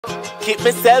keep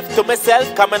myself to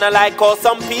myself, coming I like how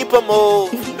some people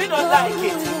move. Me not like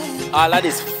it. All of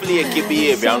this flaky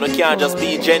behavior, I can't just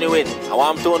be genuine. I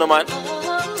want to know, man.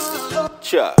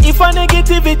 Sure. If a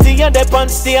negativity and they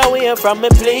punch, stay away from me,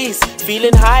 please.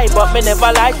 Feeling high, but me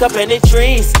never light up any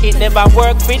trees. It never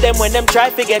work for them when them try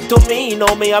to get to me.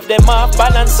 Know me have them off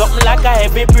balance, something like a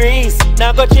heavy breeze.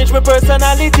 Now go change my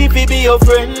personality to be your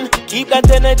friend. Keep that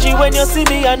energy when you see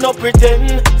me and no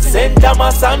pretend. St.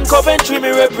 Thomas and Coventry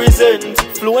me represent.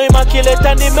 Flow immaculate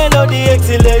and the melody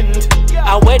excellent.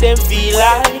 And where them feel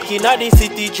like in the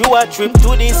city, drew a trip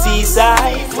to the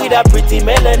seaside with a pretty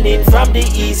melanin from the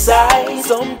east side.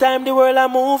 Sometimes the world I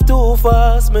move too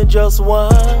fast, me just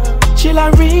want chill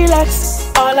and relax.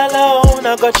 All alone,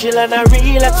 I go chill and I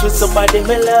relax with somebody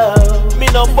me love. Me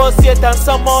no boss yet and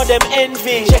some of them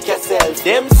envy. Check yourself.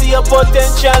 Them see your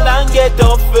potential and get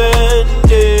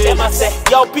offended. Them a say,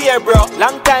 yo Pierre bro,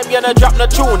 long time you no drop no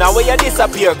tune, now where you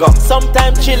disappear go.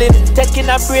 Sometimes chilling, taking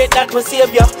a break that will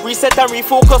save you. Reset and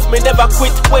refocus, me never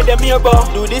quit when them here bro.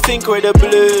 Do this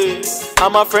incredibly.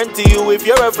 I'm a friend to you if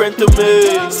you're a friend to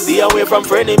me. Stay away from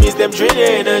frenemies, them drain your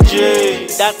energy.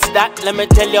 That's that, let me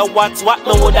tell you what's what.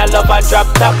 Me woulda love a drop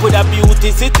top with a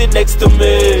beauty sitting next to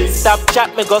me. Stop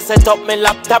chat, me go set up my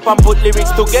laptop and put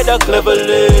lyrics together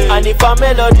cleverly. And if a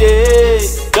melody,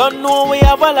 don't know we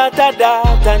have a lot of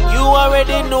that, and you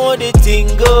already know the thing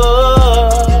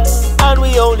goes. And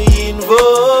we only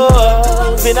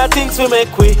involve in the things we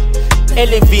make we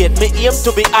elevate. Me aim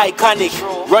to be iconic,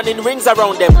 running rings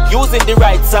around them, using the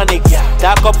right sonic.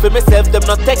 Talk up for myself, them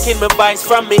not taking my vibes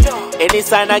from me. Any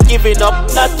sign of giving up,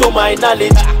 not to my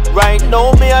knowledge. Right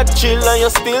now me a chill and you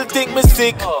still think me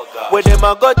sick. Where them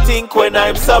a go think when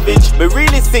I'm savage. Me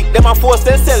really sick, them a force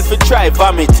themselves to try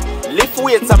vomit. Lift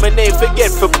weights and me never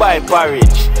forget for buy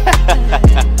porridge.